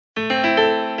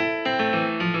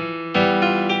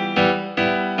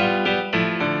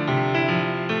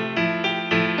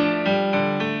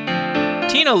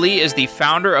Tina Lee is the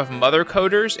founder of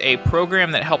MotherCoders, a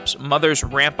program that helps mothers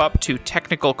ramp up to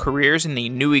technical careers in the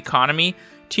new economy.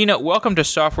 Tina, welcome to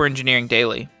Software Engineering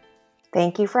Daily.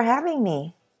 Thank you for having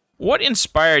me. What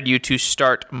inspired you to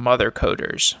start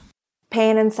MotherCoders?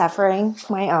 Pain and suffering,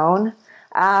 my own.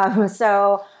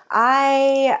 So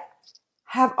I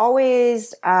have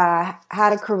always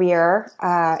had a career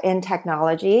in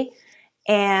technology.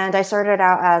 And I started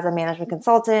out as a management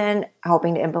consultant,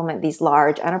 helping to implement these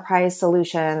large enterprise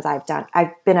solutions. I've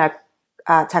been a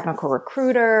technical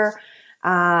recruiter.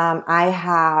 I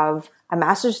have a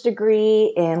master's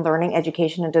degree in learning,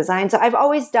 education, and design. So I've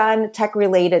always done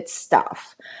tech-related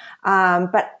stuff.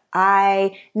 But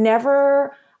I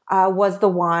never was the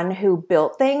one who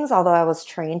built things, although I was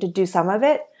trained to do some of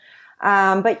it.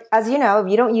 But as you know,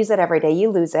 if you don't use it every day, you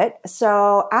lose it.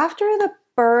 So after the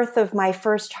birth of my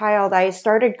first child, I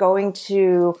started going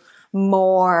to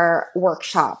more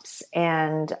workshops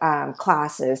and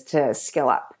classes to skill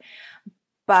up,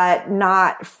 but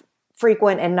not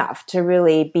frequent enough to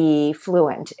really be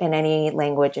fluent in any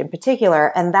language in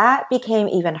particular. And that became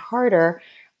even harder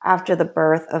after the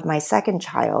birth of my second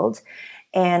child.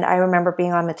 And I remember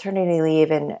being on maternity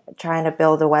leave and trying to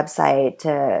build a website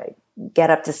to get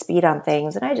up to speed on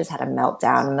things. And I just had a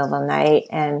meltdown in the middle of the night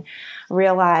and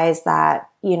realized that,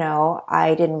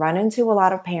 I didn't run into a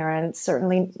lot of parents,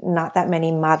 certainly not that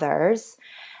many mothers,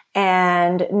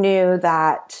 and knew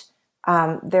that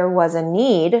there was a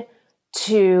need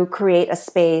to create a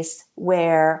space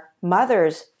where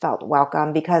mothers felt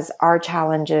welcome, because our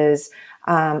challenges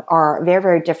are very,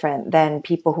 very different than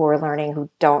people who are learning who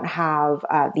don't have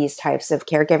these types of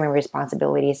caregiving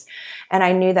responsibilities. And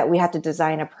I knew that we had to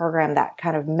design a program that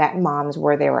kind of met moms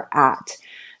where they were at.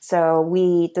 So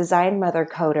we designed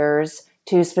MotherCoders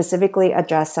to specifically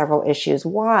address several issues.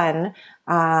 One,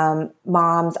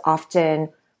 moms often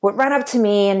would run up to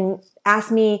me and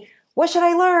ask me, what should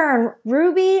I learn,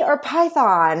 Ruby or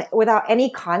Python, without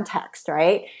any context,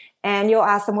 right? And you'll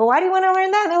ask them, well, why do you want to learn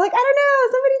that? And they're like, I don't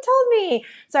know, somebody told me.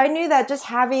 So I knew that just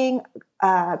having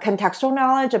contextual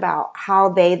knowledge about how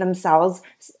they themselves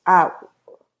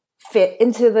fit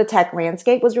into the tech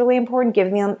landscape was really important.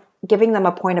 Giving them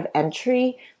a point of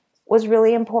entry was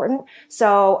really important.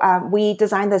 So we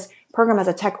designed this program as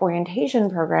a tech orientation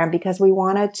program because we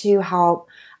wanted to help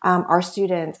our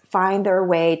students find their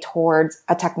way towards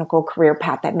a technical career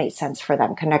path that made sense for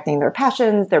them, connecting their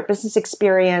passions, their business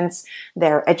experience,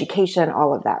 their education,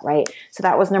 all of that, right? So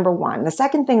that was number one. The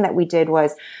second thing that we did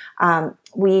was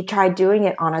we tried doing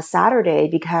it on a Saturday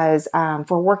because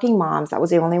for working moms, that was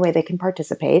the only way they can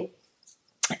participate.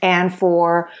 And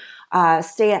for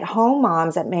stay-at-home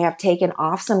moms that may have taken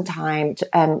off some time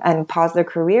and paused their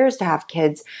careers to have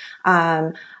kids,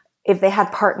 if they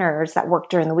had partners that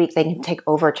worked during the week, they can take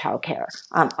over childcare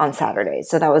on Saturdays.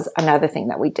 So that was another thing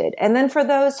that we did. And then for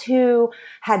those who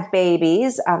had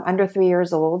babies under 3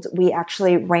 years old, we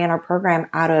actually ran our program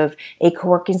out of a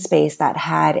co-working space that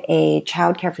had a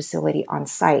childcare facility on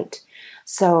site.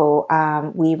 So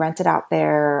we rented out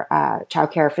their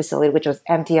childcare facility, which was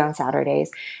empty on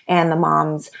Saturdays, and the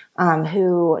moms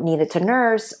who needed to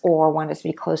nurse or wanted to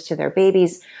be close to their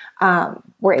babies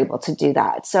were able to do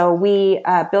that. So we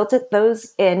built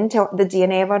those into the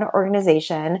DNA of our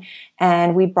organization,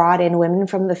 and we brought in women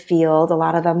from the field, a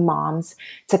lot of them moms,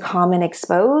 to come and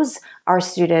expose our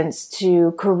students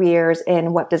to careers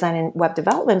in web design and web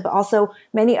development, but also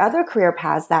many other career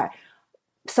paths that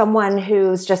someone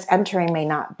who's just entering may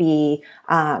not be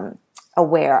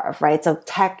aware of, right? So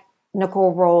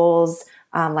technical roles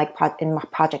like in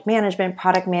project management,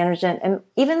 product management, and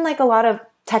even like a lot of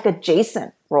tech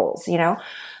adjacent roles,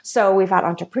 So we've had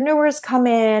entrepreneurs come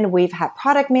in, we've had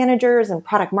product managers and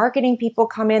product marketing people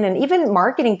come in, and even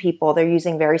marketing people, they're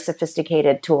using very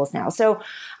sophisticated tools now. So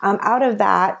out of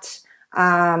that,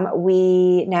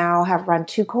 we now have run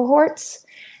 2 cohorts.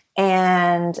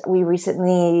 And we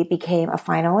recently became a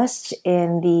finalist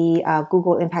in the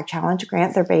Google Impact Challenge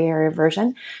grant, their Bay Area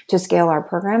version, to scale our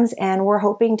programs. And we're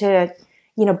hoping to,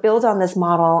 build on this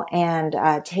model and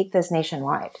take this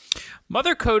nationwide.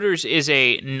 MotherCoders is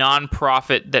a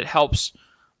nonprofit that helps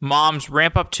moms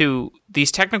ramp up to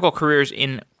these technical careers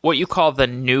in what you call the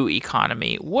new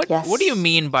economy. What do you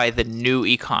mean by the new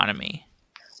economy?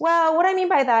 Well, what I mean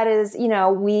by that is,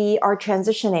 we are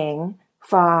transitioning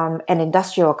from an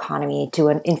industrial economy to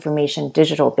an information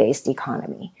digital-based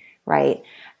economy, right?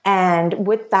 And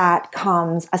with that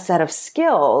comes a set of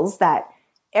skills that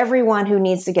everyone who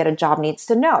needs to get a job needs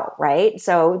to know, right?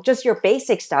 So just your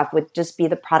basic stuff would just be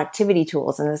the productivity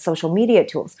tools and the social media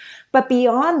tools. But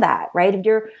beyond that, right,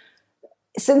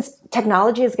 since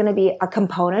technology is going to be a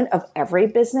component of every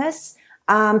business,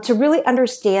 to really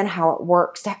understand how it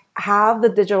works, to have the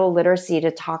digital literacy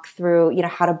to talk through,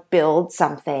 how to build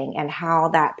something and how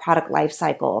that product life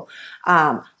cycle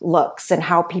looks and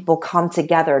how people come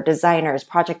together, designers,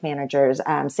 project managers,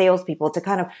 salespeople, to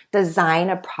kind of design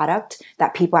a product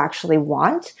that people actually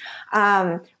want,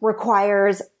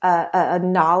 requires a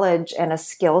knowledge and a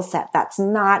skill set that's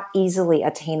not easily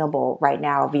attainable right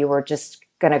now if you were just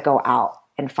going to go out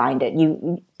and find it.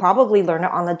 You probably learn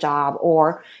it on the job,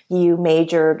 or you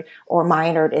majored or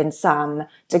minored in some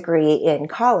degree in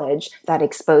college that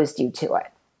exposed you to it.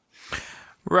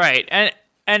 Right.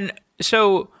 And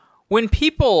so when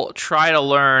people try to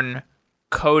learn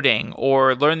coding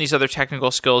or learn these other technical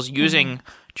skills using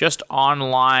just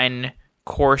online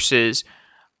courses,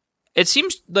 it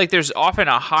seems like there's often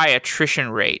a high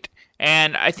attrition rate.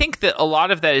 And I think that a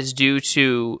lot of that is due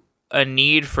to a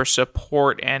need for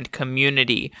support and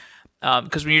community,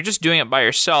 because when you're just doing it by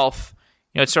yourself,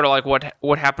 it's sort of like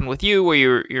what happened with you, where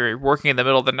you're working in the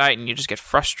middle of the night and you just get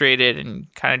frustrated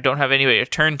and kind of don't have anybody to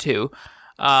turn to.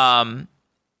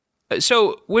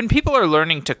 So when people are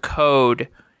learning to code,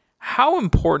 how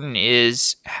important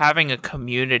is having a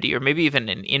community or maybe even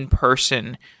an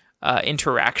in-person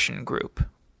interaction group?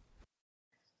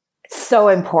 So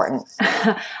important.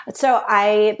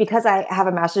 Because I have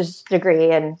a master's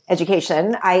degree in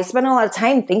education, I spend a lot of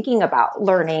time thinking about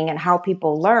learning and how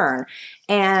people learn.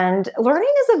 And learning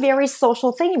is a very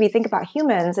social thing. If you think about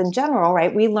humans in general,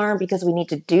 right? We learn because we need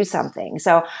to do something.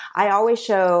 So I always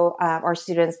show our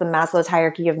students the Maslow's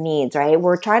hierarchy of needs, right?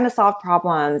 We're trying to solve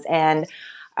problems. And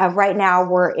right now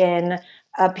we're in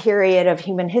a period of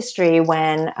human history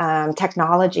when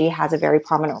technology has a very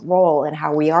prominent role in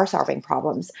how we are solving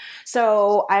problems.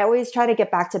 So I always try to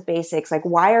get back to basics. Like,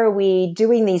 why are we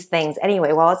doing these things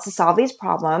anyway? Well, it's to solve these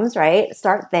problems, right?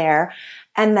 Start there.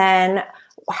 And then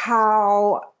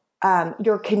how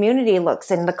your community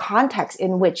looks and the context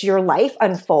in which your life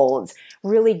unfolds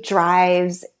really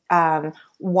drives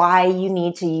why you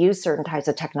need to use certain types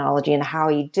of technology and how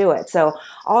you do it. So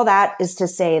all that is to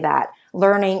say that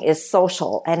learning is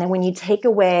social. And when you take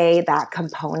away that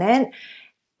component,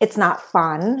 it's not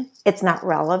fun. It's not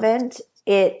relevant.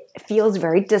 It feels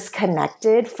very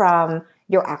disconnected from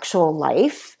your actual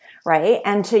life, right?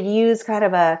 And to use kind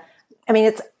of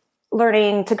it's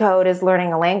learning to code is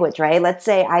learning a language, right? Let's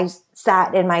say I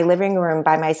sat in my living room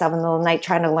by myself in the middle of the night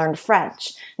trying to learn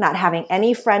French, not having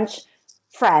any French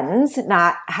friends,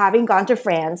 not having gone to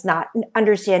France, not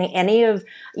understanding any of,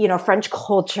 French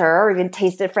culture or even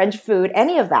tasted French food,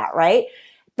 any of that, right?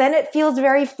 Then it feels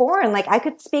very foreign. Like I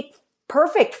could speak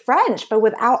perfect French, but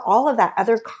without all of that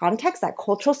other context, that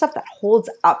cultural stuff that holds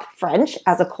up French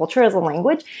as a culture, as a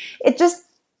language, it just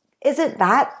isn't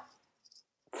that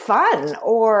fun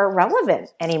or relevant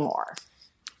anymore.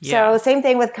 Yeah. So same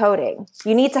thing with coding.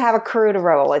 You need to have a crew to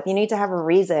roll with. You need to have a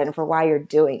reason for why you're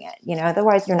doing it.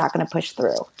 Otherwise you're not going to push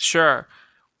through. Sure.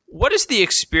 What is the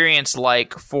experience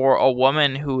like for a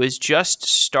woman who is just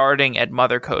starting at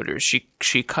MotherCoders?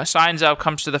 She signs up,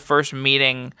 comes to the first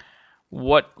meeting.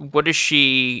 What does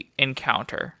she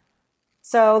encounter?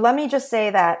 So let me just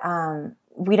say that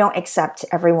we don't accept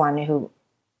everyone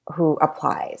who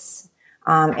applies.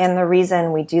 And the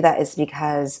reason we do that is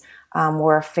because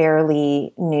we're a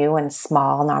fairly new and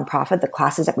small nonprofit. The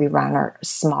classes that we run are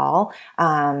small.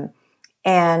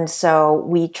 And so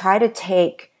we try to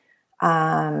take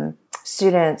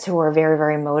students who are very,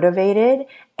 very motivated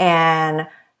and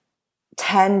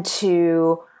tend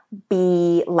to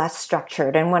be less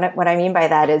structured. And what I mean by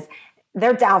that is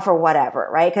they're down for whatever,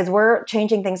 right? Because we're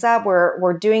changing things up.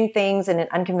 We're doing things in an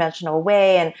unconventional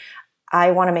way. And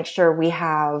I want to make sure we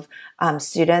have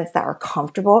students that are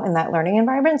comfortable in that learning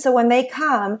environment. So when they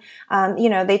come,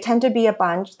 they tend to be a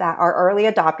bunch that are early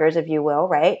adopters, if you will,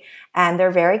 right? And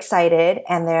they're very excited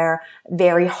and they're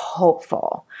very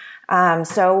hopeful.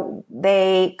 So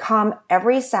they come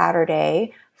every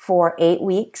Saturday for 8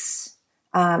 weeks.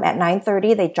 At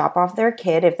 9:30, they drop off their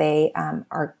kid if they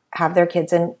have their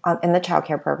kids in the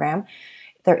childcare program.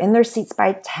 They're in their seats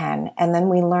by 10, and then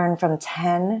we learn from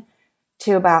 10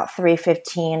 to about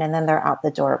 3:15, and then they're out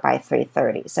the door by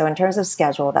 3:30. So in terms of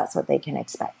schedule, that's what they can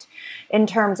expect. In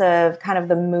terms of kind of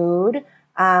the mood,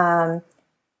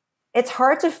 it's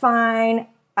hard to find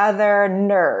other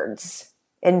nerds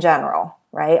in general,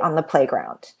 right, on the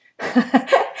playground.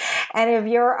 And if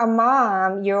you're a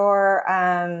mom,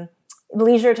 your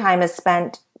leisure time is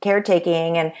spent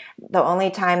caretaking, and the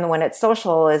only time when it's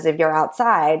social is if you're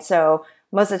outside. So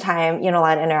most of the time, a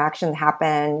lot of interactions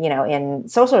happen, in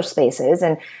social spaces,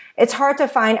 and it's hard to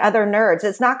find other nerds.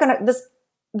 It's not going to,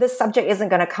 this subject isn't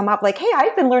going to come up like, hey,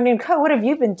 I've been learning code. What have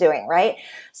you been doing? Right.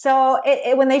 So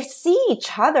when they see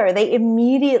each other, they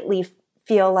immediately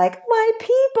feel like my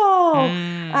people.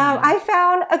 I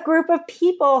found a group of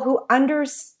people who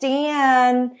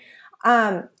understand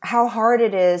how hard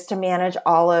it is to manage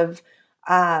all of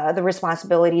the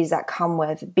responsibilities that come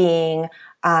with being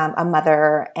a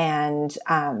mother and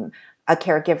a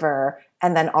caregiver,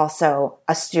 and then also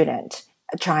a student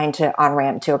trying to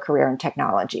on-ramp to a career in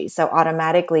technology. So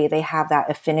automatically they have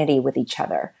that affinity with each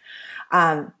other.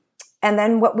 And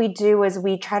then what we do is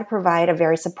we try to provide a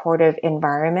very supportive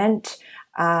environment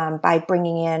by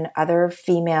bringing in other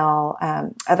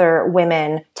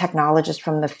women technologists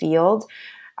from the field,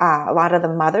 a lot of the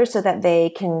mothers, so that they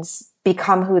can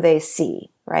become who they see,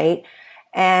 right?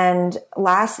 And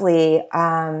lastly,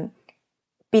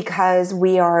 because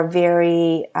we are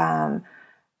very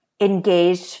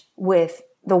engaged with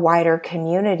the wider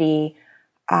community,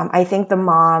 I think the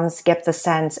moms get the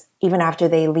sense, even after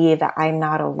they leave, that I'm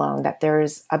not alone, that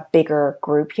there's a bigger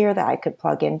group here that I could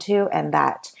plug into, and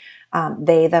that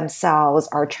they themselves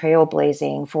are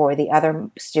trailblazing for the other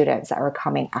students that are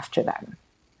coming after them.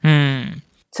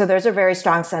 So there's a very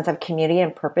strong sense of community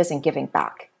and purpose and giving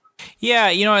back. Yeah,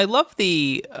 I love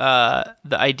the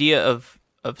idea of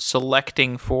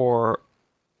selecting for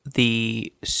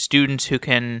the students who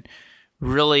can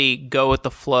really go with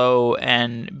the flow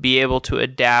and be able to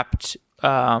adapt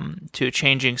to a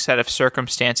changing set of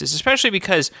circumstances, especially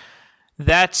because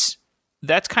that's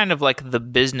kind of like the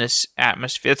business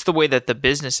atmosphere. It's the way that the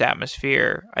business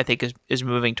atmosphere, I think, is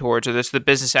moving towards, or that's the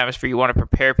business atmosphere you want to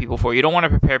prepare people for. You don't want to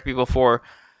prepare people for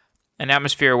an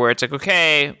atmosphere where it's like,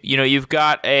 okay, you've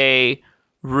got a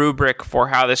rubric for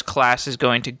how this class is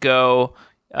going to go.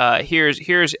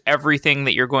 Here's everything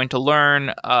that you're going to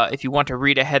learn. If you want to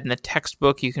read ahead in the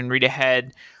textbook, you can read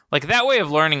ahead. Like, that way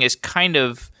of learning is kind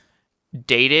of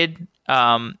dated.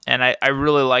 And I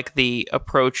really like the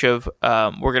approach of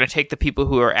we're going to take the people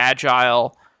who are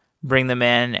agile, bring them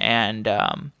in,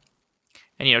 and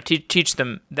teach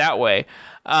them that way.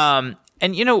 One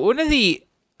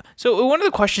of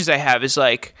the questions I have is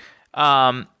like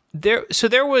I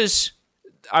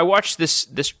watched this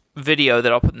video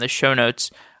that I'll put in the show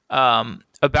notes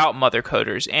about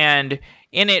MotherCoders, and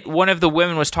in it, one of the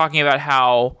women was talking about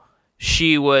how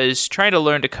she was trying to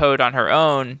learn to code on her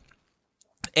own.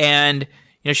 And,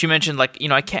 she mentioned, like,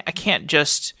 I can't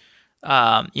just,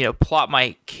 plop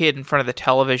my kid in front of the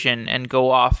television and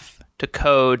go off to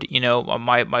code.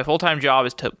 My full-time job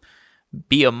is to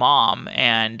be a mom,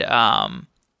 and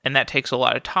that takes a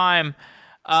lot of time.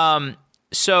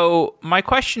 So my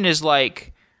question is,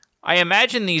 like, I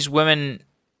imagine these women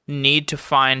need to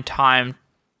find time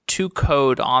to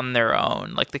code on their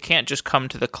own. Like, they can't just come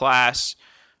to the class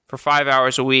for 5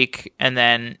 hours a week and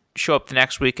then show up the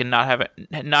next week and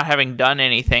not having done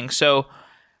anything. So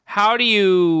how do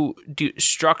you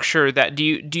structure that? Do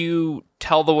you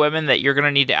tell the women that you're going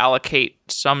to need to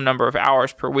allocate some number of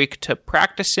hours per week to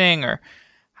practicing, or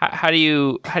how do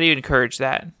you encourage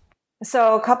that?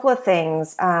 So a couple of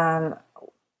things.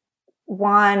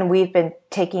 One, we've been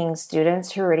taking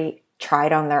students who already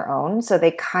tried on their own, so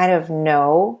they kind of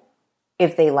know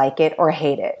if they like it or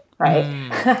hate it, right?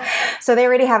 So they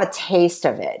already have a taste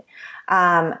of it.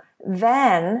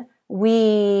 Then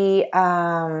we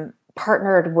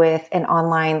partnered with an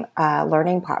online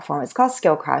learning platform. It's called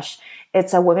Skill Crush.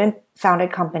 It's a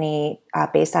women-founded company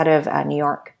based out of New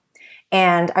York.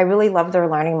 And I really love their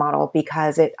learning model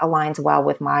because it aligns well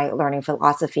with my learning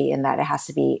philosophy in that it has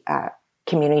to be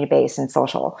community-based and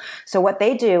social. So what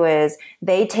they do is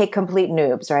they take complete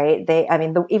noobs, right?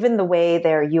 Even the way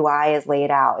their UI is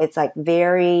laid out, it's like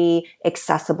very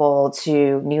accessible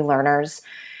to new learners.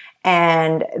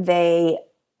 And they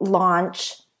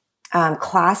launch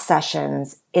class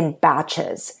sessions in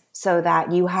batches so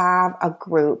that you have a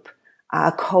group,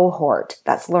 a cohort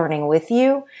that's learning with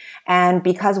you. And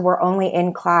because we're only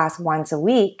in class once a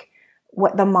week,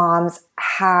 what the moms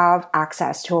have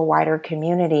access to a wider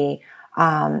community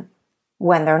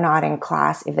when they're not in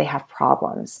class if they have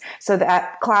problems. So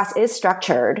that class is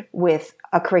structured with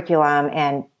a curriculum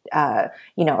and a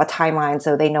timeline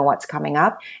so they know what's coming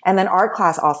up. And then our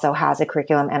class also has a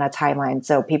curriculum and a timeline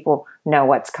so people know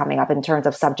what's coming up in terms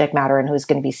of subject matter and who's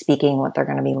going to be speaking, what they're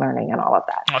going to be learning, and all of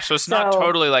that. Oh, so it's not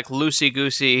totally like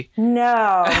loosey-goosey.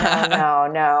 No.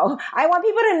 I want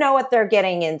people to know what they're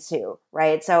getting into,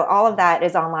 right? So all of that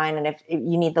is online, and if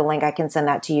you need the link, I can send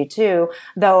that to you too.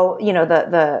 Though,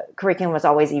 the curriculum was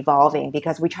always evolving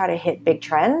because we try to hit big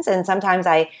trends, and sometimes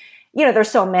there's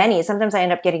so many. Sometimes I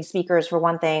end up getting speakers for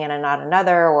one thing and not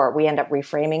another, or we end up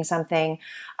reframing something.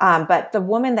 But the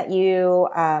woman that you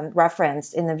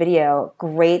referenced in the video,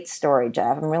 great story,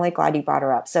 Jeff. I'm really glad you brought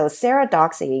her up. So Sarah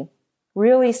Doxey,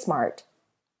 really smart.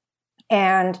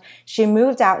 And she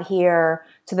moved out here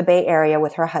to the Bay Area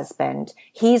with her husband.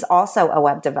 He's also a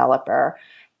web developer.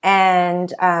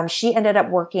 And she ended up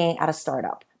working at a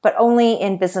startup, but only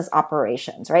in business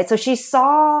operations, right? So she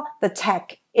saw the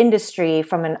tech industry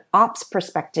from an ops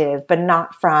perspective, but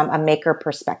not from a maker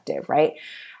perspective, right?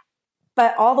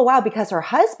 But all the while, because her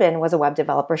husband was a web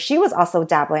developer, she was also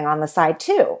dabbling on the side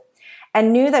too,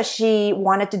 and knew that she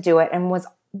wanted to do it and was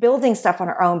building stuff on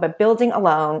her own, but building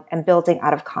alone and building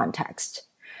out of context.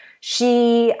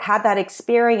 She had that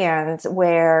experience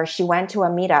where she went to a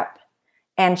meetup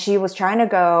and she was trying to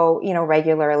go,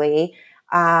 regularly.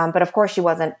 But of course she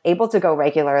wasn't able to go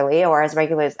regularly or as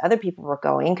regular as other people were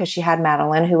going because she had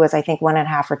Madeline, who was, I think,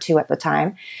 1.5 or 2 at the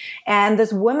time. And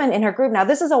this woman in her group, now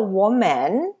this is a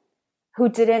woman who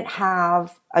didn't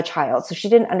have a child. So she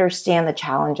didn't understand the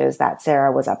challenges that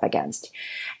Sarah was up against.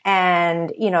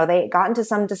 And, they got into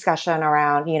some discussion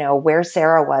around, where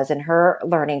Sarah was in her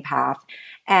learning path.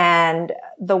 And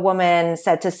the woman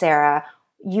said to Sarah,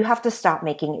 "You have to stop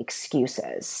making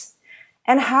excuses."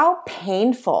 And how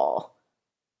painful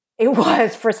it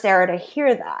was for Sarah to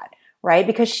hear that, right?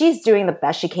 Because she's doing the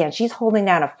best she can. She's holding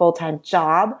down a full-time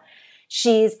job.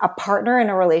 She's a partner in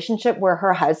a relationship where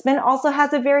her husband also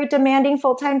has a very demanding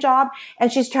full-time job,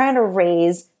 and she's trying to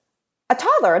raise a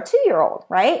toddler, a 2-year-old,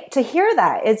 right? To hear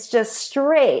that, it's just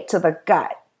straight to the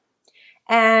gut.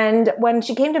 And when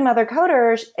she came to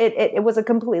MotherCoders, it was a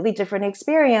completely different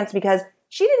experience because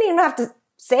she didn't even have to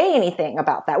say anything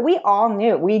about that. We all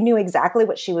knew. We knew exactly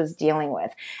what she was dealing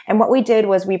with. And what we did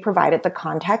was we provided the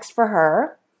context for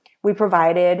her. We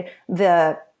provided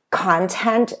the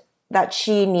content that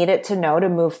she needed to know to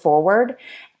move forward.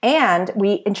 And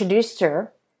we introduced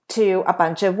her to a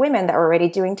bunch of women that were already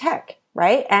doing tech,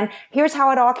 right? And here's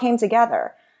how it all came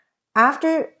together.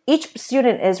 After each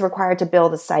student is required to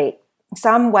build a site,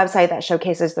 some website that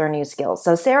showcases their new skills.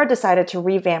 So Sarah decided to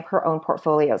revamp her own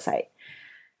portfolio site.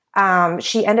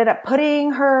 She ended up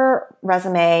putting her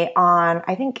resume on,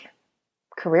 I think,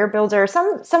 Career Builder,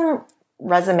 some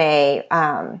resume,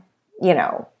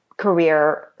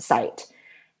 career site.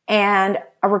 And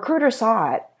a recruiter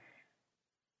saw it,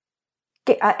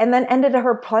 and then ended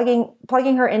her plugging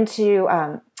her into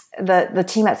the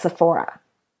team at Sephora.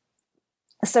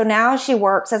 So now she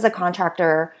works as a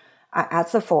contractor at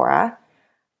Sephora.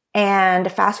 And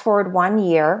fast forward 1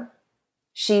 year,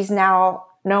 she's now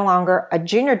no longer a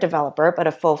junior developer, but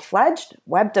a full-fledged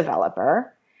web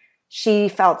developer. She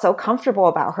felt so comfortable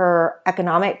about her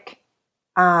economic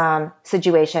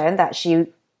situation that she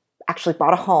actually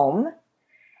bought a home.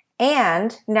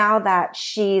 And now that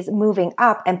she's moving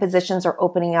up and positions are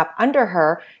opening up under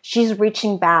her, she's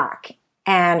reaching back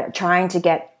and trying to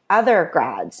get other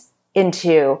grads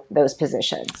into those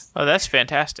positions. Oh, that's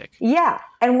fantastic. Yeah.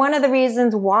 And one of the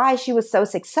reasons why she was so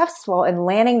successful in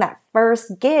landing that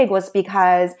first gig was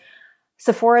because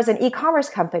Sephora is an e-commerce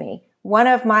company. One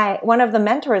of the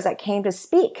mentors that came to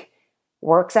speak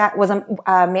was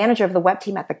a manager of the web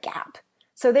team at the Gap.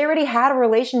 So they already had a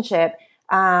relationship.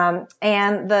 And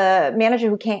the manager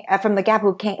who came from the Gap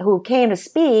who came to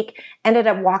speak ended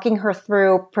up walking her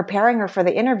through, preparing her for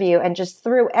the interview, and just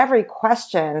threw every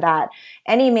question that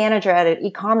any manager at an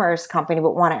e-commerce company would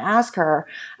want to ask her.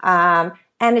 And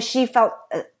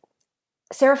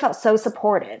Sarah felt so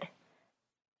supported.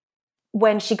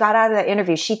 When she got out of that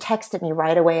interview, she texted me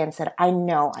right away and said, "I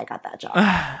know I got that job."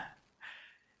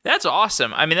 That's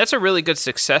awesome. I mean, that's a really good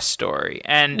success story.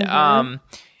 And,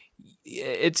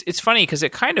 it's funny because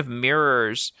it kind of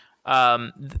mirrors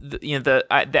the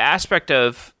aspect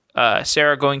of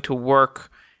Sarah going to work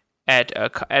at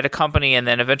a company and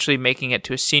then eventually making it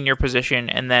to a senior position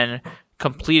and then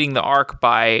completing the arc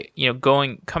by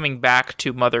coming back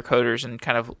to MotherCoders and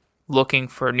kind of looking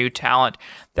for new talent.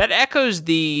 That echoes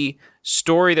the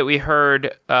story that we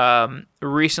heard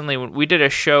recently when we did a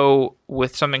show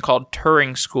with something called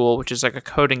Turing School, which is like a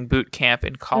coding boot camp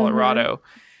in Colorado,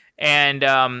 and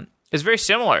it's very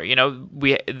similar.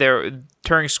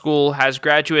 Turing School has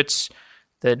graduates.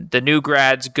 The new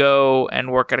grads go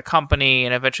and work at a company,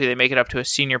 and eventually they make it up to a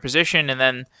senior position, and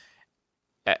then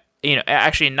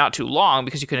actually not too long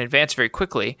because you can advance very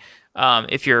quickly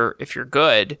if you're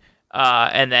good.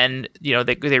 And then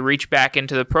they reach back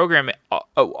into the program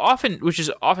which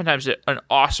is oftentimes an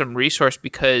awesome resource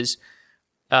because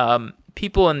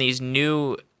people in these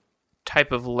new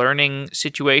type of learning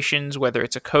situations, whether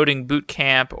it's a coding boot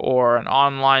camp or an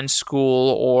online school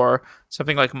or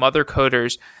something like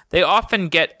MotherCoders, they often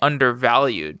get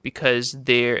undervalued because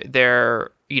they're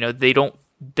they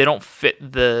don't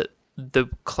fit the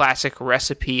classic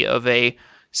recipe of a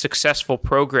successful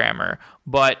programmer.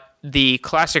 But the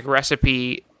classic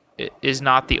recipe is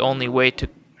not the only way to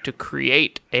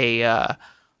create a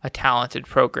talented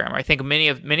programmer. I think many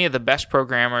of the best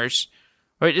programmers,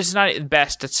 or it's not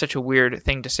best. It's such a weird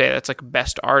thing to say. That's like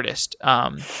best artist.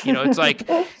 It's like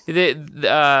they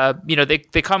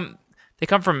come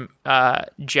from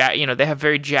they have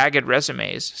very jagged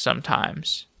resumes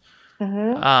sometimes.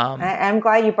 Mm-hmm. I'm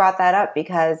glad you brought that up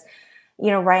because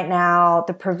right now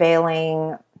the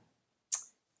prevailing,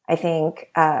 I think,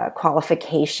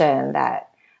 qualification that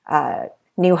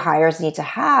new hires need to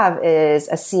have is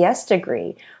a CS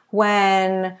degree,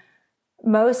 when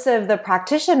most of the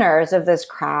practitioners of this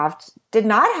craft did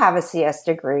not have a CS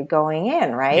degree going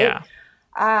in, right?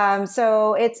 Yeah.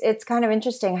 So it's kind of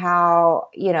interesting how,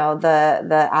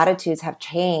 the attitudes have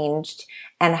changed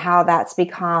and how that's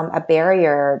become a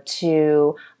barrier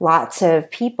to lots of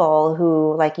people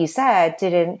who, like you said,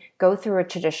 didn't go through a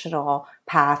traditional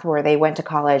path where they went to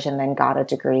college and then got a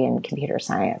degree in computer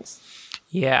science.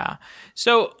 Yeah.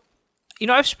 So,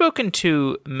 I've spoken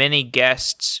to many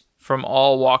guests from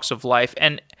all walks of life,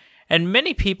 and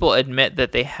many people admit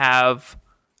that they have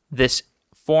this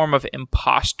form of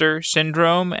imposter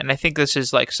syndrome, and I think this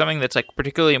is like something that's like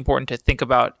particularly important to think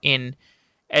about in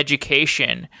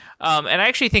education. And I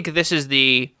actually think this is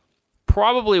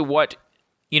probably what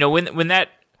when that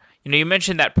you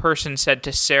mentioned that person said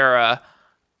to Sarah,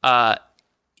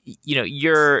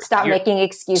 you're making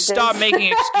excuses. Stop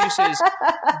making excuses.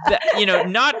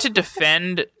 Not to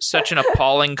defend such an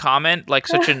appalling comment, like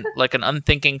an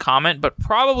unthinking comment, but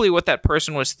probably what that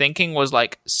person was thinking was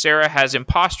like, Sarah has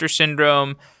imposter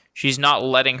syndrome. She's not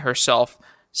letting herself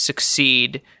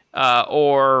succeed,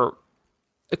 or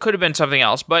it could have been something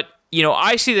else. But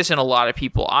I see this in a lot of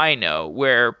people I know,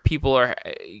 where people are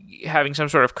having some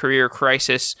sort of career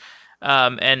crisis,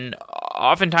 and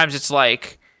oftentimes it's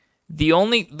like,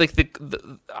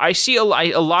 I see a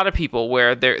lot of people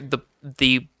where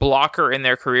the blocker in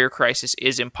their career crisis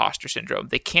is imposter syndrome.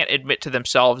 They can't admit to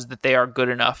themselves that they are good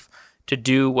enough to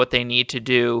do what they need to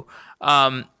do.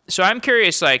 So I'm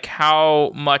curious, like,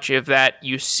 how much of that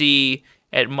you see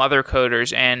at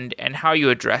MotherCoders and how you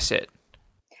address it.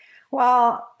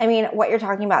 Well, I mean, what you're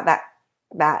talking about,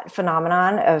 that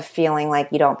phenomenon of feeling like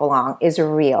you don't belong, is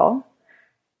real.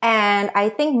 And I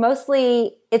think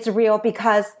mostly it's real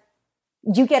because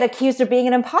you get accused of being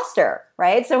an imposter,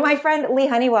 right? So my friend Lee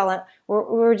Honeywell, we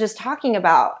were just talking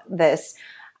about this.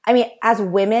 I mean, as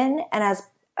women, and as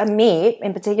me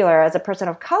in particular, as a person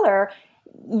of color,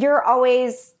 you're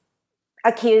always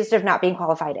accused of not being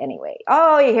qualified anyway.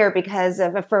 Oh, you're here because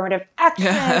of affirmative action.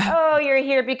 Oh, you're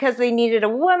here because they needed a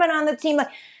woman on the team. Like,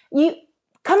 you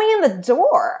coming in the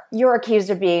door, you're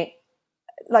accused of being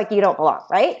like you don't belong,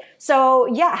 right? So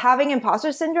yeah, having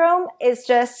imposter syndrome is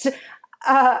just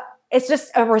it's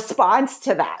just a response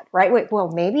to that, right? Wait,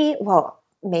 maybe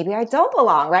I don't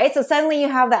belong, right? So suddenly you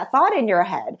have that thought in your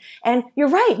head, and you're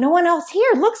right. No one else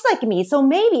here looks like me. So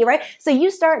maybe, right? So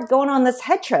you start going on this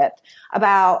head trip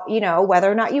about, whether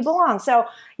or not you belong. So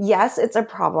yes, it's a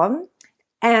problem,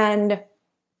 and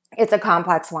it's a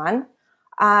complex one.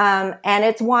 And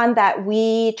it's one that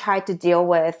we tried to deal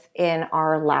with in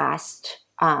our last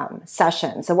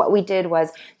session. So what we did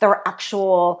was there were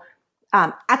actual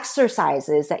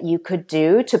exercises that you could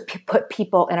do to put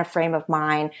people in a frame of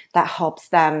mind that helps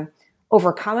them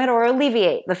overcome it or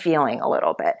alleviate the feeling a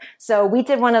little bit. So we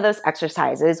did one of those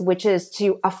exercises, which is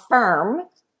to affirm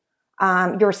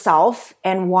yourself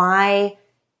and why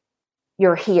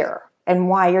you're here and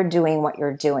why you're doing what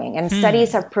you're doing. And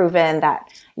studies have proven that,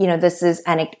 this is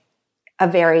a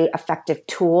very effective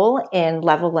tool in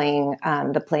leveling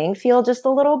the playing field just a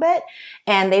little bit.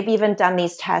 And they've even done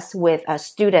these tests with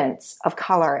students of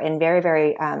color in very,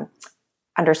 very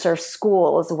underserved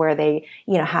schools, where they,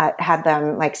 had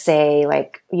them say,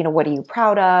 what are you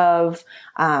proud of?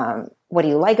 What do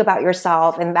you like about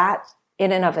yourself? And that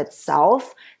in and of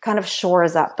itself kind of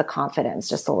shores up the confidence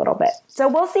just a little bit. So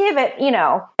we'll see if it,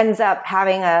 ends up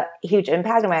having a huge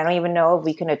impact. I mean, I don't even know if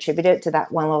we can attribute it to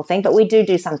that one little thing, but we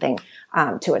do something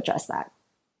to address that.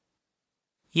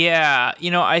 Yeah.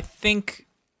 I think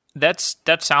that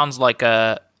sounds like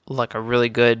a really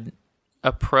good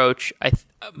approach.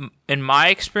 In my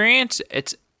experience,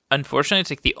 unfortunately,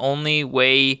 it's like the only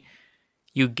way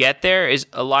you get there is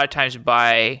a lot of times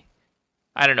by,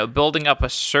 I don't know, building up a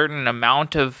certain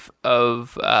amount of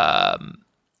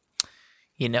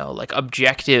like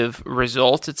objective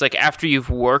results. It's like after you've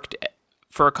worked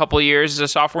for a couple of years as a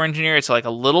software engineer, it's like a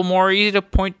little more easy to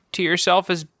point to yourself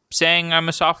as saying I'm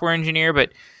a software engineer,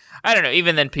 but I don't know.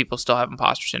 Even then, people still have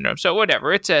imposter syndrome. So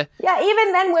whatever. Even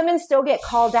then, women still get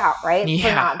called out, right? Yeah,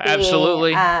 for not being,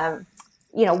 absolutely.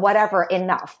 Whatever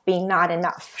enough, being not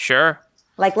enough. Sure.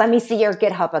 Like, let me see your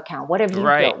GitHub account. What have you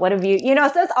built? What have you,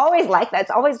 so it's always like that.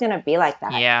 It's always going to be like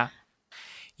that. Yeah.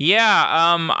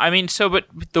 Yeah.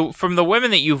 From the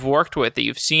women that you've worked with, that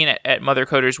you've seen at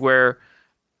MotherCoders, where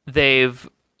they've,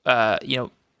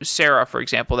 Sarah, for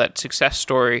example, that success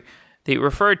story that you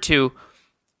referred to,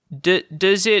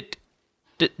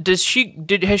 has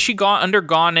she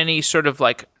undergone any sort of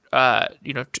like,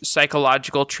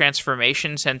 psychological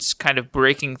transformation since kind of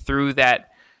breaking through that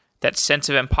sense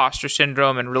of imposter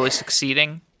syndrome and really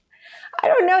succeeding? I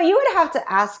don't know. You would have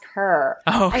to ask her.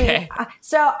 Okay.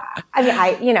 It's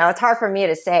hard for me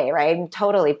to say, right? I'm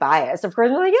totally biased. Of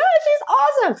course, I'm like, yeah, she's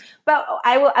awesome. But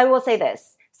I will say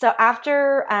this. So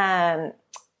after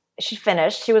she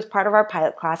finished, she was part of our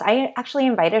pilot class. I actually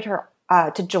invited her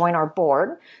to join our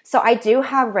board. So I do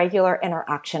have regular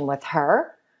interaction with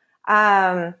her.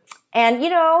 And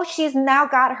she's now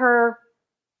got her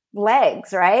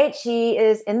legs, right? She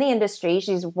is in the industry.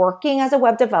 She's working as a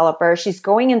web developer. She's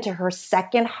going into her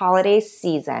second holiday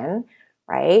season,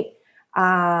 right?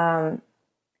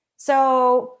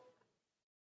 So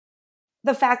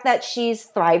the fact that she's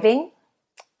thriving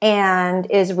and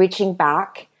is reaching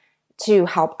back to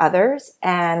help others,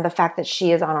 and the fact that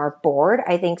she is on our board,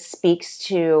 I think speaks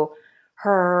to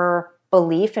her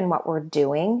belief in what we're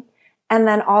doing. And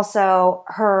then also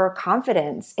her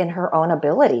confidence in her own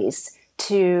abilities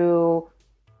to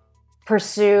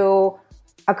pursue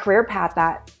a career path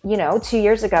that, 2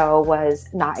 years ago was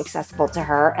not accessible to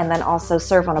her. And then also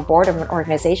serve on a board of an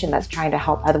organization that's trying to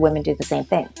help other women do the same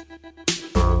thing.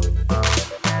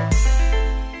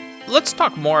 Let's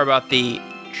talk more about the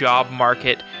job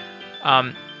market.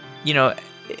 In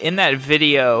that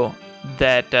video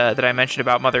that I mentioned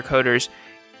about MotherCoders,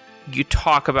 you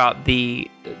talk about the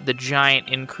giant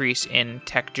increase in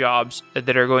tech jobs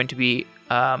that are going to be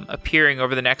appearing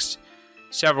over the next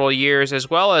several years, as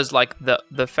well as like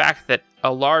the fact that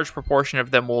a large proportion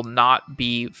of them will not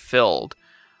be filled.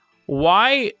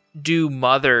 Why do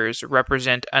mothers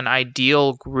represent an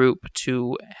ideal group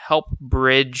to help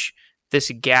bridge this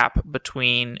gap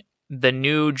between the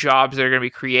new jobs that are going to be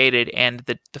created and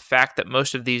the fact that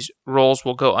most of these roles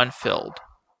will go unfilled?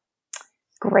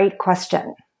 Great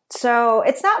question. So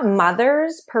it's not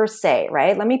mothers per se,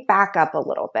 right? Let me back up a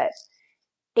little bit.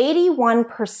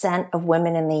 81% of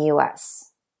women in the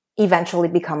US eventually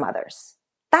become mothers.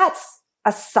 That's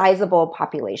a sizable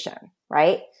population,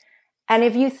 right? And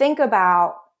if you think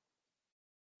about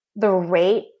the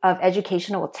rate of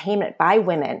educational attainment by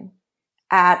women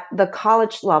at the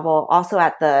college level, also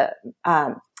at the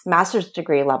master's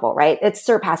degree level, right? It's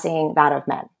surpassing that of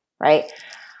men, right?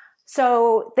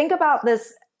 So think about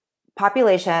this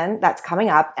population that's coming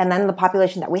up, and then the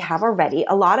population that we have already.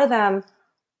 A lot of them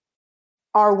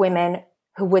are women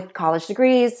who, with college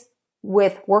degrees,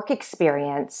 with work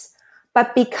experience,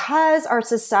 but because our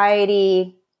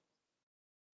society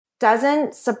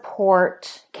doesn't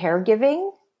support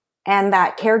caregiving, and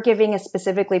that caregiving is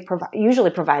specifically usually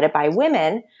provided by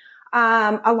women,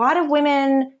 a lot of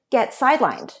women get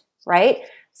sidelined, right?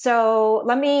 So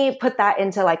let me put that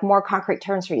into like more concrete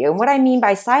terms for you. And what I mean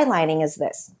by sidelining is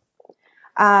this.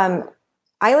 I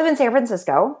live in San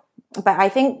Francisco, but I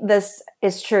think this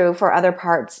is true for other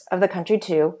parts of the country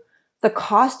too. The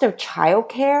cost of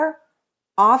childcare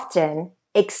often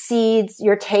exceeds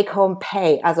your take-home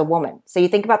pay as a woman. So you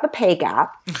think about the pay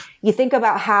gap. You think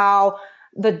about how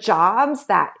the jobs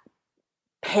that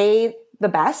pay the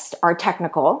best are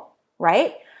technical,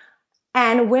 right?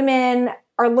 And women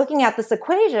are looking at this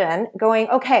equation going,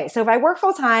 okay, so if I work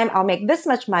full time, I'll make this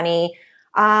much money.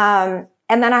 And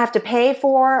then I have to pay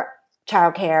for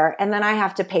childcare, and then I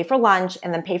have to pay for lunch,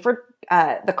 and then pay for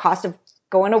the cost of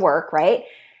going to work, right?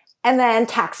 And then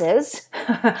taxes,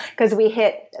 because we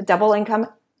hit double income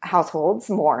households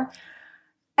more.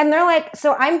 And they're like,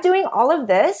 so I'm doing all of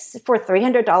this for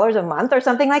 $300 a month or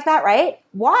something like that, right?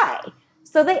 Why?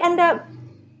 So they end up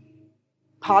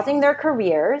pausing their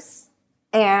careers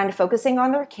and focusing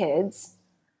on their kids.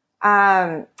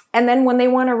 And then when they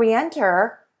want to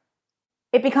re-enter,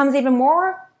 it becomes even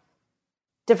more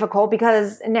difficult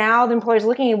because now the employer's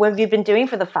looking at what you've been doing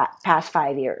for the past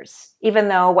 5 years, even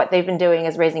though what they've been doing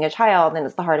is raising a child and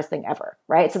it's the hardest thing ever,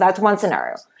 right? So that's one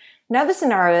scenario. Another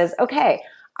scenario is, okay,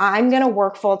 I'm going to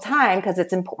work full time because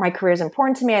my career is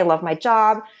important to me. I love my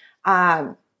job.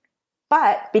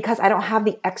 But because I don't have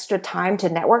the extra time to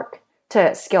network,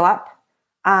 to skill up.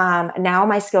 Now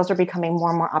my skills are becoming more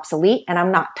and more obsolete, and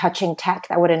I'm not touching tech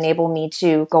that would enable me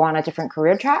to go on a different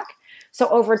career track. So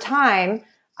over time,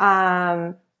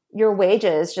 your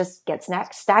wages just get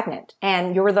stagnant,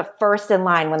 and you're the first in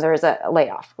line when there's a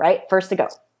layoff, right? First to go.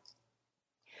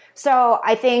 So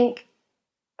I think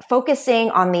focusing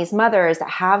on these mothers that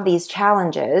have these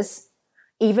challenges,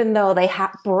 even though they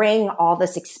bring all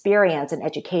this experience and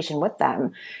education with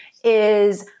them,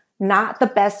 is not the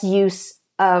best use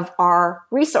of our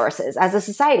resources as a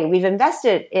society. We've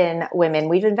invested in women.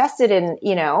 We've invested in,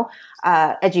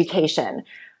 education.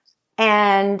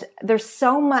 And there's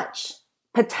so much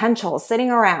potential sitting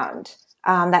around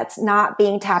that's not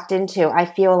being tapped into. I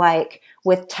feel like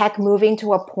with tech moving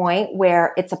to a point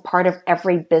where it's a part of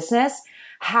every business,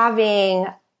 having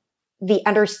the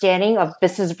understanding of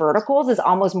business verticals is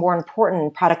almost more important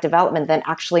in product development than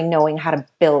actually knowing how to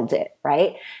build it,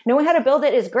 right? Knowing how to build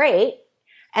it is great.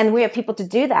 And we have people to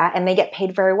do that, and they get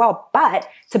paid very well. But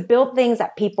to build things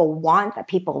that people want, that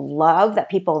people love, that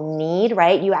people need,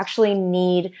 right? You actually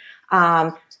need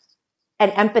an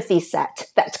empathy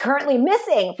set that's currently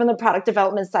missing from the product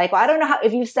development cycle. I don't know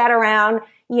if you've sat around,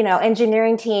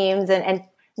 engineering teams and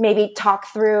maybe talk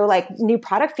through like new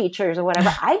product features or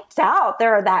whatever. I doubt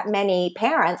there are that many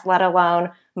parents, let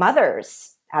alone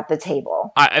mothers, at the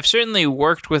table. I've certainly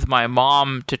worked with my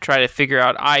mom to try to figure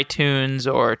out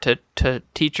iTunes or to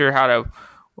teach her how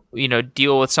to,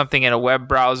 deal with something in a web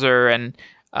browser, and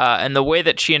the way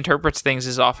that she interprets things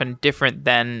is often different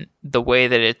than the way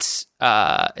that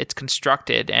it's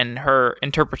constructed, and her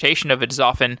interpretation of it is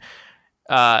often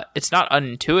it's not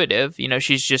unintuitive.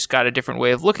 She's just got a different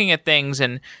way of looking at things,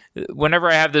 and whenever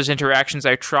I have those interactions,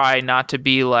 I try not to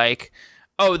be like,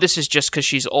 oh, this is just because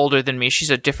she's older than me.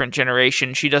 She's a different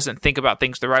generation. She doesn't think about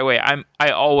things the right way. I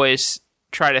always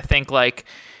try to think like,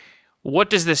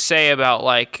 what does this say about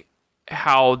like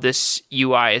how this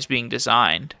UI is being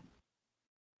designed?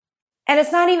 And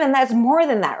it's not even that's more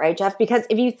than that, right, Jeff? Because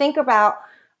if you think about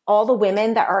all the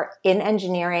women that are in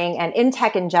engineering and in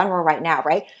tech in general right now,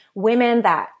 right? Women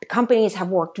that companies have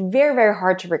worked very, very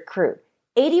hard to recruit.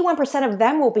 81% of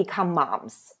them will become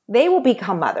moms. They will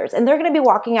become mothers, and they're going to be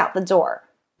walking out the door.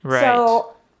 Right.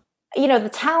 So, the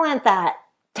talent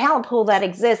pool that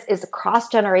exists is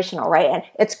cross-generational, right? And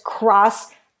it's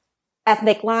cross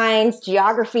ethnic lines,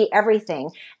 geography,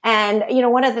 everything. And,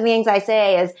 one of the things I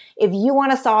say is if you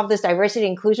want to solve this diversity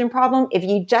inclusion problem, if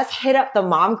you just hit up the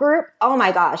mom group, oh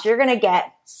my gosh, you're going to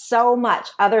get so much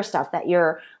other stuff that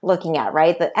you're looking at,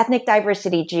 right? The ethnic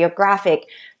diversity, geographic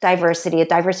diversity,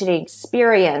 diversity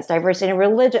experience, diversity in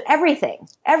religion,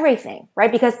 everything,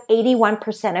 right? Because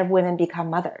 81% of women become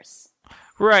mothers.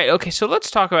 Right. Okay. So let's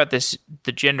talk about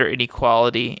the gender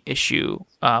inequality issue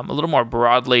a little more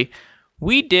broadly.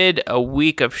 We did a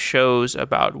week of shows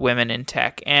about women in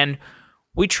tech, and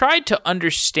we tried to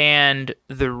understand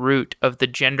the root of the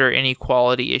gender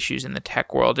inequality issues in the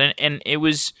tech world, and it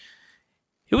was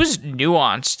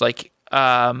nuanced. Like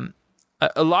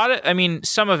a lot of,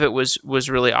 some of it was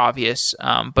really obvious,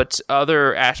 but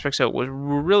other aspects of it were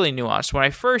really nuanced. When I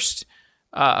first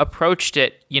approached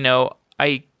it,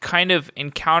 I kind of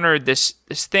encountered this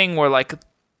thing where like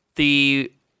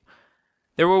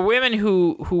there were women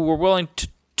who were willing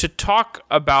to talk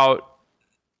about.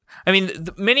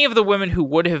 Many of the women who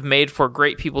would have made for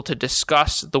great people to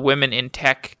discuss the women in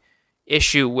tech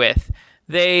issue with,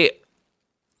 they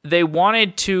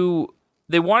wanted to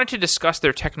discuss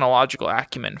their technological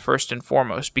acumen first and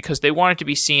foremost, because they wanted to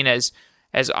be seen as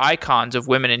icons of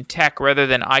women in tech rather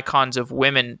than icons of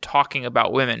women talking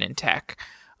about women in tech.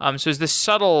 So there's this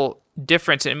subtle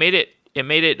difference, and it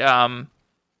made it an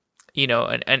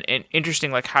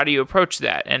interesting, like, how do you approach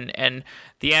that? And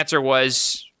the answer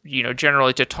was,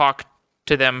 generally to talk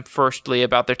to them firstly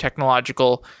about their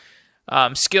technological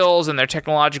skills and their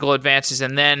technological advances,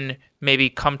 and then maybe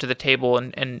come to the table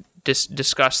and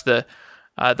discuss the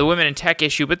women in tech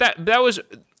issue. But that was,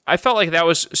 I felt like that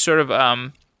was sort of,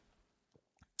 I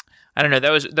don't know,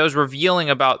 that was revealing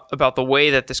about the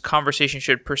way that this conversation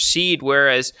should proceed.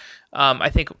 Whereas I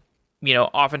think,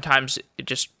 oftentimes it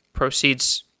just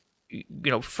proceeds,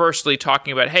 firstly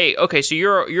talking about, hey, okay, so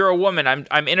you're a woman.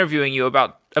 I'm interviewing you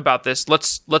about this.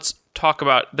 Let's talk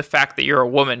about the fact that you're a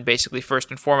woman, basically, first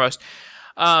and foremost.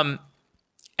 And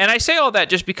I say all that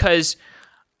just because,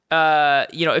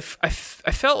 if I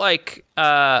felt like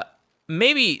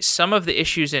maybe some of the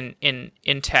issues in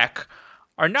tech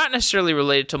are not necessarily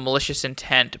related to malicious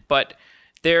intent, but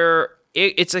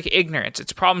it's like ignorance.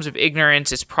 It's problems of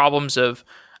ignorance. It's problems of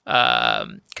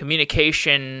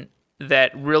communication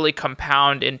that really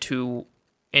compound into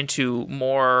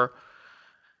more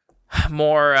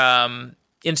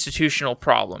institutional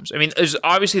problems. I mean,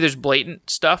 there's blatant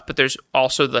stuff, but there's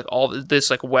also like all this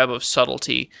like web of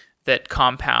subtlety that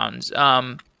compounds.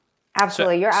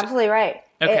 Absolutely, you're absolutely right.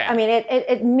 Okay.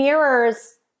 It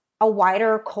mirrors a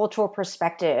wider cultural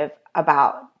perspective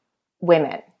about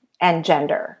women and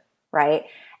gender, right?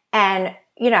 And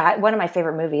one of my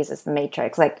favorite movies is The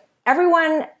Matrix. Like,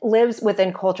 everyone lives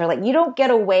within culture. Like, you don't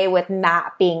get away with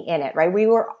not being in it, right?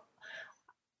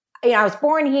 I was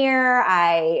born here.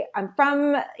 I'm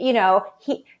from,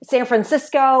 San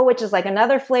Francisco, which is like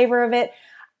another flavor of it.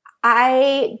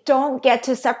 I don't get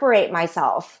to separate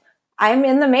myself. I'm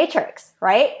in the Matrix,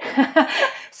 right?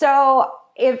 So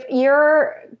if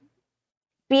you're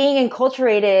being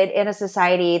enculturated in a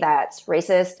society that's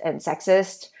racist and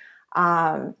sexist,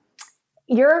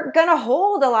 you're going to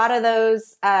hold a lot of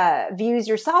those views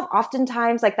yourself.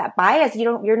 Oftentimes, like that bias,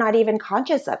 you're not even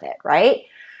conscious of it, right?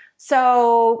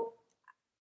 So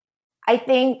I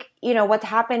think, what's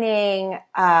happening,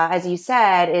 as you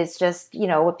said, is just,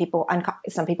 what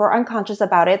some people are unconscious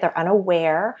about it. They're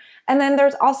unaware. And then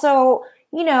there's also,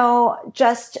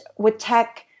 just with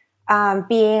tech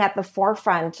being at the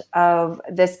forefront of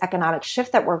this economic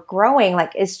shift that we're growing,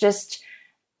 like, it's just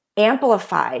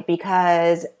amplified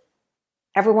because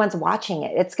everyone's watching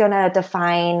it. It's going to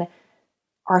define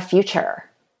our future.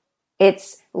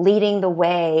 It's leading the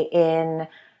way in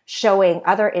showing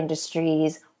other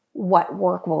industries what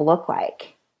work will look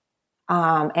like,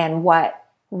 and what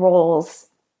roles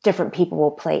different people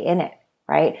will play in it,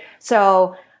 right?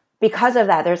 So because of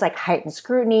that, there's like heightened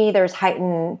scrutiny, there's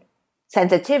heightened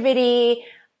sensitivity,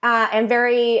 and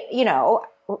very,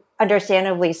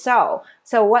 understandably so.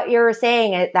 So what you're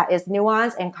saying that is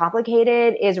nuanced and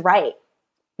complicated is right,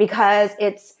 because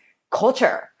it's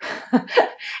culture.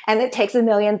 And it takes a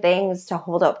million things to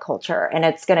hold up culture, and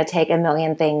it's going to take a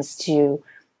million things to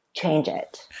change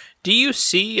it. Do you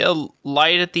see a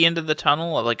light at the end of the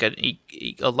tunnel, like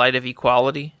a light of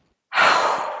equality?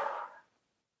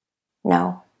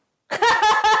 No.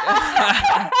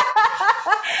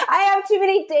 I have too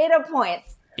many data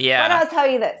points. Yeah. But I'll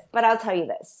tell you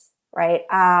this, right?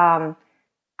 I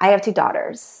have 2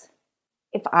 daughters.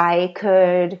 If I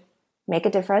could make a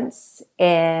difference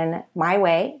in my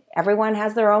way, everyone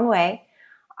has their own way,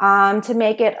 to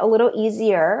make it a little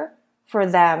easier for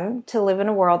them to live in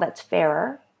a world that's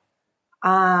fairer,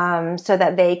 so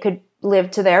that they could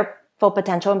live to their full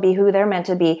potential and be who they're meant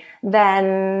to be,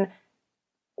 then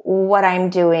what I'm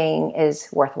doing is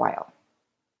worthwhile.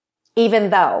 Even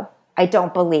though I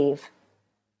don't believe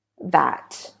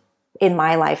that in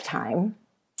my lifetime,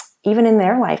 even in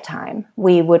their lifetime,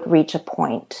 we would reach a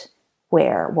point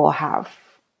where we'll have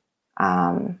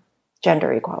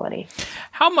gender equality.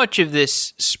 How much of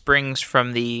this springs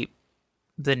from the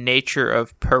nature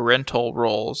of parental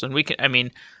roles? And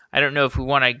I don't know if we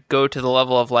want to go to the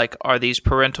level of like, are these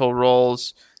parental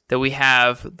roles that we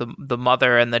have, the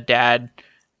mother and the dad,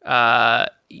 are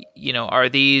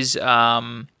these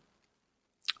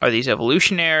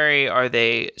evolutionary? Are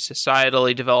they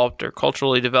societally developed or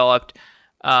culturally developed?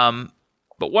 But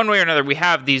one way or another, we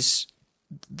have these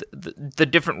the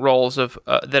different roles of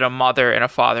that a mother and a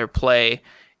father play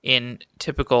in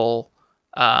typical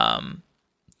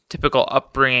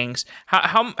upbringings.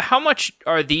 How much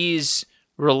are these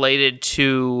related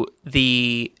to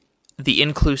the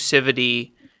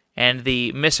inclusivity and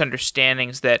the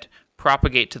misunderstandings that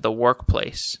propagate to the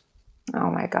workplace?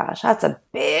 Oh my gosh, that's a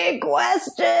big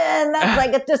question. That's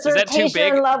like a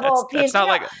dissertation level piece. That's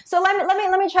not so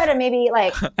let me try to maybe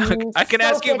like I can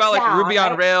ask you about like Ruby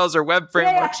on Rails or web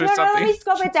frameworks or something. Let me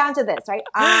scope it down to this, right?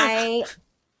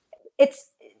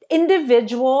 It's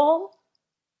individual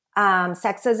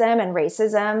sexism and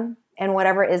racism and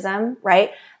whatever ism,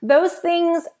 right? Those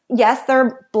things, yes,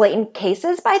 they're blatant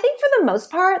cases, but I think for the most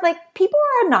part, like, people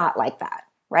are not like that,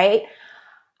 right?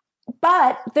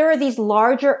 But there are these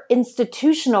larger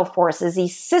institutional forces,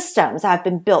 these systems that have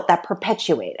been built that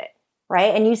perpetuate it,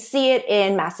 right? And you see it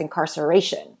in mass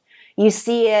incarceration. You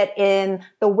see it in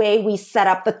the way we set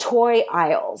up the toy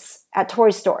aisles at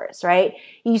toy stores, right?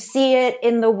 You see it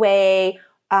in the way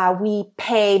we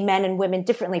pay men and women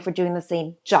differently for doing the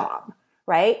same job,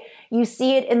 right? You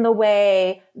see it in the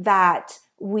way that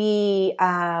we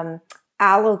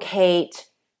allocate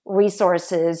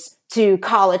resources to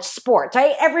college sports,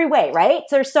 right? Every way, right?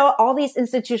 So all these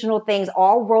institutional things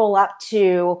all roll up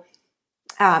to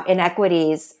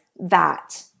inequities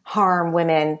that harm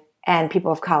women and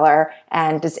people of color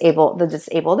and the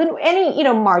disabled, and any,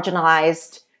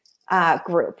 marginalized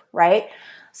group, right?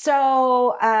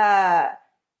 So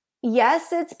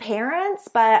yes, it's parents,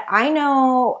 but I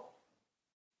know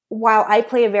while I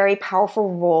play a very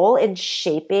powerful role in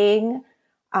shaping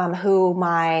who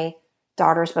my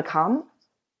daughters become.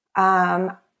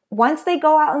 Once they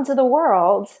go out into the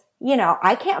world,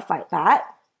 I can't fight that,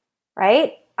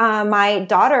 right? My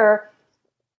daughter,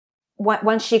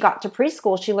 once she got to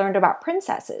preschool, she learned about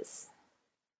princesses.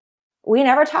 We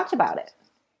never talked about it.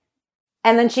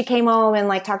 And then she came home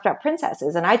and talked about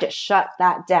princesses, and I just shut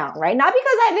that down, right? Not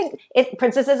because I think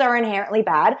princesses are inherently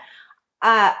bad.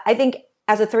 I think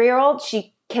as a 3-year-old,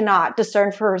 she cannot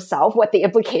discern for herself what the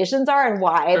implications are and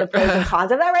why the pros and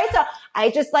cons of that, right? So I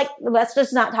just let's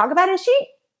just not talk about it.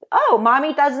 And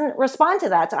mommy doesn't respond to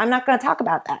that, so I'm not going to talk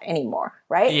about that anymore,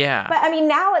 right? Yeah. But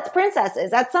now it's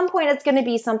princesses. At some point, it's going to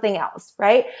be something else,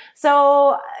 right?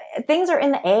 So things are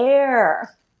in the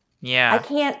air. Yeah.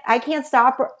 I can't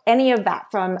stop any of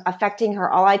that from affecting her.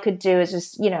 All I could do is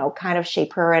just, kind of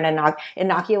shape her and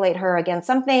inoculate her against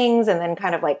some things, and then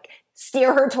kind of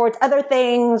steer her towards other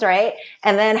things, right?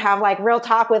 And then have real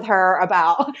talk with her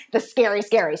about the scary,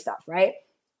 scary stuff, right?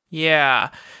 Yeah.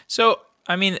 So,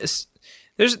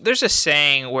 there's a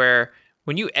saying where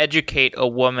when you educate a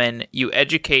woman, you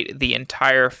educate the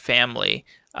entire family.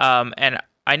 And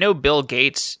I know Bill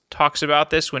Gates talks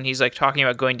about this when he's talking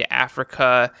about going to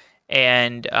Africa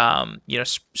and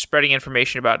spreading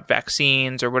information about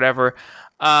vaccines or whatever.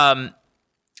 But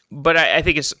I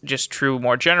think it's just true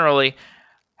more generally.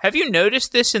 Have you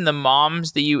noticed this in the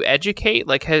moms that you educate?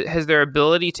 Has their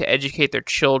ability to educate their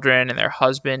children and their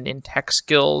husband in tech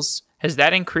skills, has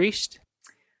that increased?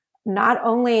 Not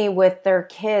only with their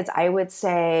kids, I would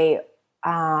say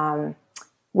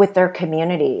with their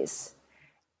communities.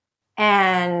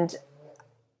 And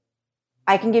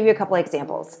I can give you a couple of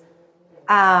examples.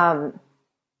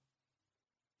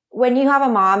 When you have a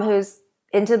mom who's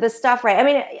into this stuff,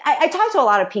 right? I talk to a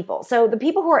lot of people. So the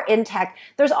people who are in tech,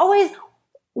 there's always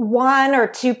one or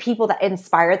two people that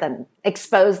inspire them,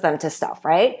 expose them to stuff,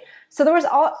 right? So there was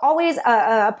always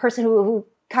a person who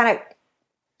kind of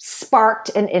sparked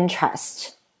an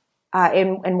interest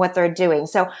in what they're doing.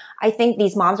 So I think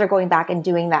these moms are going back and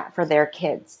doing that for their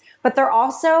kids. But they're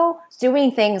also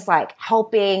doing things like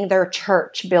helping their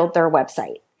church build their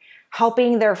website,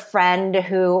 helping their friend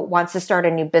who wants to start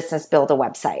a new business build a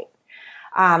website.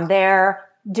 They're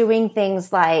doing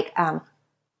things like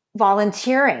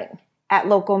volunteering at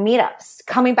local meetups,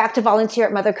 coming back to volunteer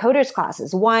at MotherCoders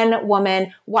classes. One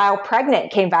woman, while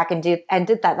pregnant, came back and did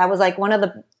that. That was one of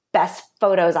the best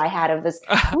photos I had of this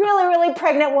really, really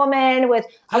pregnant woman with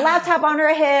a laptop on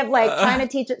her hip, trying to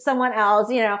teach it someone else.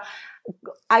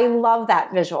 I love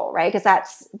that visual, right? Because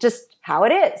that's just how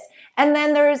it is. And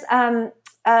then there's,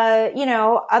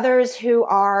 others who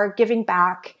are giving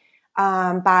back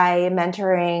by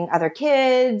mentoring other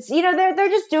kids. They're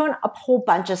just doing a whole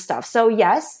bunch of stuff. So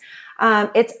yes,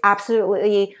 it's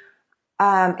absolutely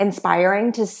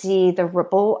inspiring to see the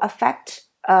ripple effect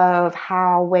of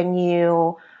how when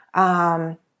you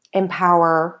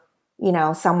empower,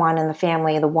 someone in the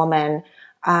family, the woman,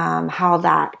 how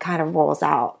that kind of rolls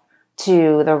out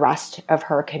to the rest of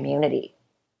her community.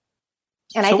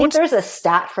 And I think there's a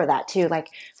stat for that too.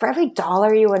 For every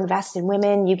 $1 you invest in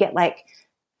women, you get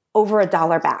over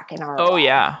 $1 back in our. Oh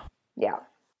yeah. Yeah.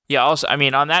 Yeah. Also,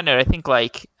 on that note, I think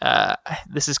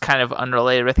this is kind of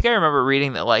unrelated, but I think I remember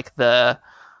reading that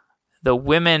the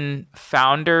women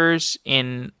founders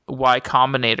in Y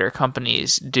Combinator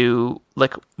companies do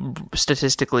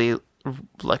statistically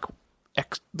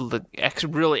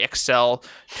really excel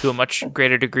to a much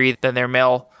greater degree than their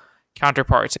male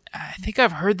counterparts. I think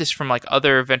I've heard this from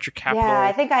other venture capital. Yeah,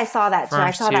 I think I saw that too.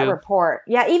 I saw that report.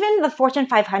 Yeah, even the Fortune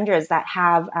 500s that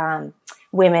have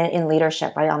women in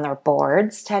leadership, right, on their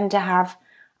boards tend to have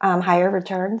higher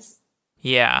returns.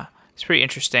 Yeah, it's pretty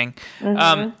interesting.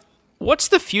 Mm-hmm. What's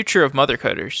the future of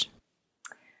MotherCoders?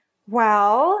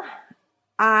 Well,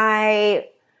 I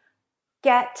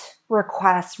get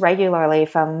requests regularly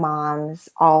from moms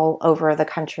all over the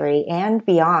country and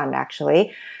beyond,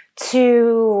 actually,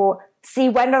 to see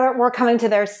when we're coming to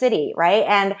their city, right?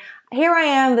 And here I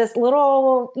am, this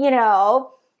little,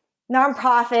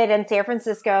 nonprofit in San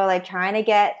Francisco, trying to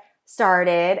get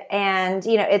started. And,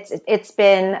 it's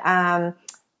been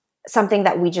something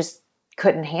that we just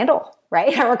couldn't handle,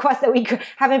 right? A request that we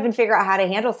haven't been figuring out how to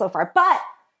handle so far. But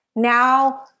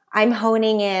now I'm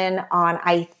honing in on,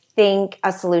 I think,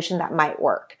 a solution that might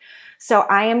work. So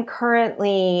I am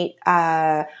currently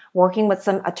working with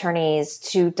some attorneys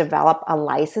to develop a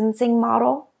licensing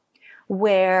model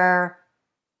where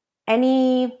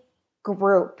any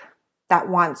group that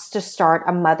wants to start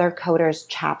a MotherCoders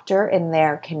chapter in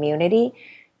their community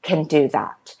can do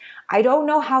that. I don't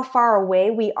know how far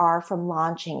away we are from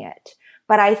launching it,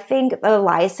 but I think the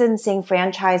licensing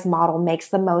franchise model makes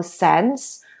the most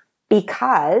sense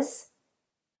because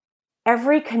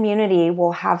every community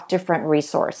will have different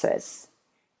resources.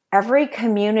 Every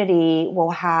community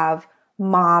will have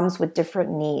moms with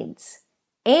different needs.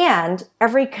 And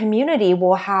every community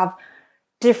will have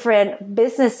different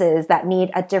businesses that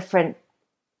need a different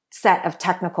set of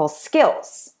technical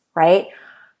skills, right?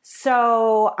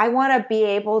 So I want to be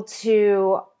able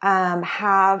to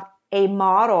have a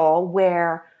model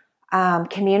where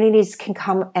communities can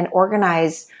come and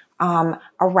organize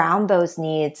around those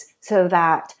needs so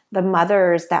that the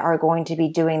mothers that are going to be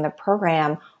doing the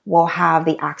program will have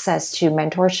the access to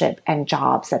mentorship and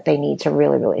jobs that they need to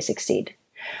really, really succeed.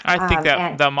 I think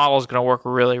that the model is going to work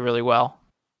really, really well.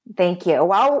 Thank you.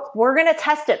 Well, we're going to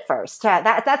test it first.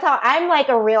 That's how I'm like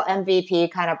a real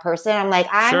MVP kind of person. I'm like,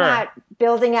 I'm not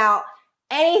building out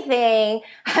anything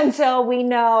until we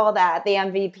know that the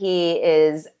MVP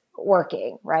is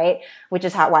working, right? Which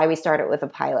is why we started with a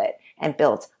pilot and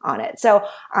built on it. So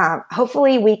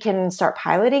hopefully we can start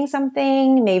piloting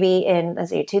something maybe in,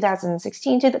 let's say,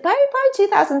 2016 to probably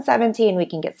 2017, we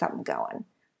can get something going.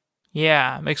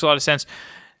 Yeah, makes a lot of sense.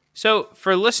 So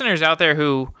for listeners out there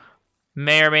who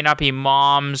may or may not be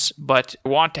moms, but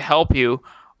want to help you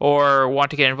or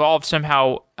want to get involved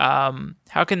somehow,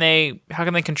 how can they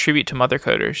contribute to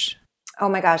MotherCoders? Oh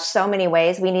my gosh, so many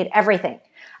ways. We need everything.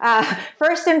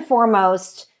 First and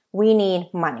foremost, we need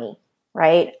money,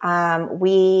 right?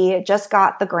 We just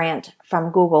got the grant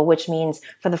from Google, which means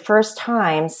for the first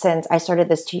time since I started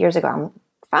this 2 years ago, I'm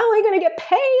finally going to get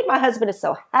paid. My husband is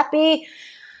so happy.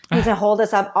 He doesn't hold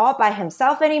us up all by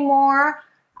himself anymore.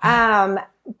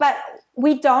 But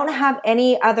we don't have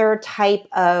any other type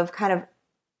of kind of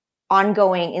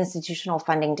ongoing institutional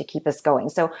funding to keep us going.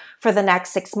 So for the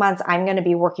next 6 months, I'm going to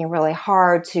be working really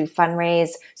hard to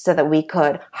fundraise so that we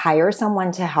could hire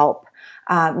someone to help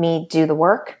me do the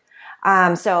work.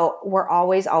 So we're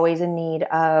always in need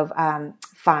of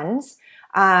funds.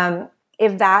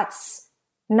 If that's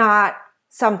not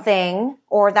something,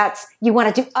 or that's you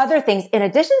want to do other things in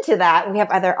addition to that, we have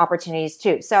other opportunities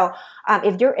too. So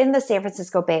if you're in the San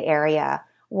Francisco Bay Area,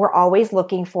 we're always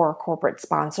looking for corporate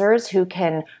sponsors who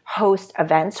can host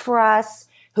events for us,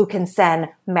 who can send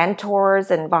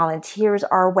mentors and volunteers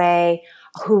our way,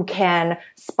 who can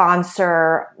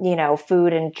sponsor,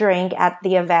 food and drink at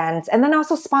the events, and then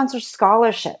also sponsor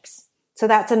scholarships. So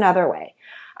that's another way.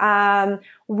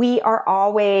 We are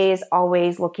always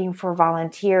looking for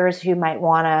volunteers who might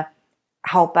want to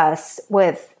help us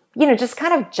with, just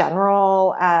kind of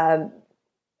general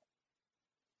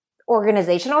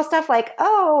organizational stuff like,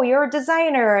 oh, you're a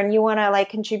designer and you want to like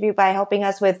contribute by helping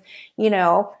us with,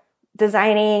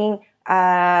 designing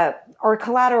or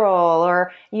collateral,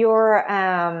 or your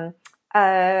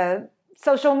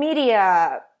social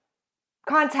media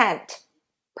content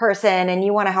person and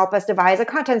you want to help us devise a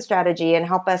content strategy and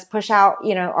help us push out,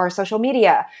 our social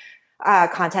media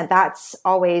content. That's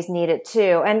always needed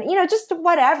too. And, just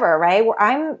whatever, right?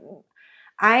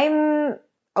 I'm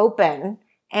open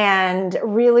and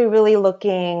really, really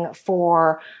looking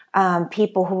for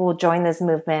people who will join this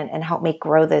movement and help me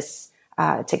grow this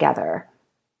together.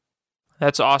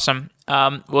 That's awesome.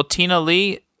 Well, Tina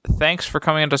Lee, thanks for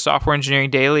coming onto Software Engineering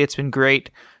Daily. It's been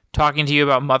great talking to you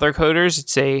about MotherCoders.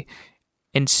 It's a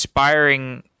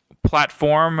inspiring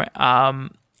platform,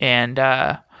 and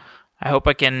I hope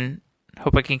I can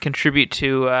contribute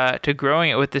to growing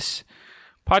it with this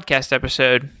podcast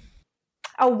episode.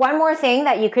 Oh, one more thing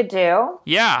that you could do.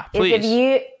 Yeah,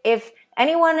 please. If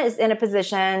anyone is in a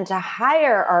position to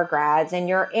hire our grads and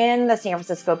you're in the San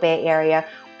Francisco Bay Area,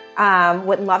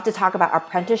 would love to talk about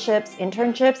apprenticeships,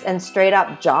 internships, and straight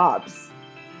up jobs.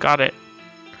 Got it.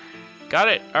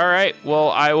 All right. Well,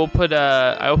 I will put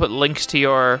links to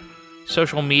your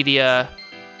social media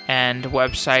and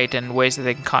website and ways that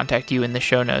they can contact you in the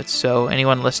show notes. So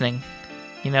anyone listening,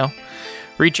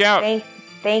 reach out.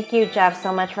 Thank you, Jeff,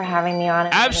 so much for having me on.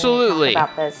 Absolutely.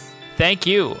 About this. Thank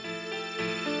you.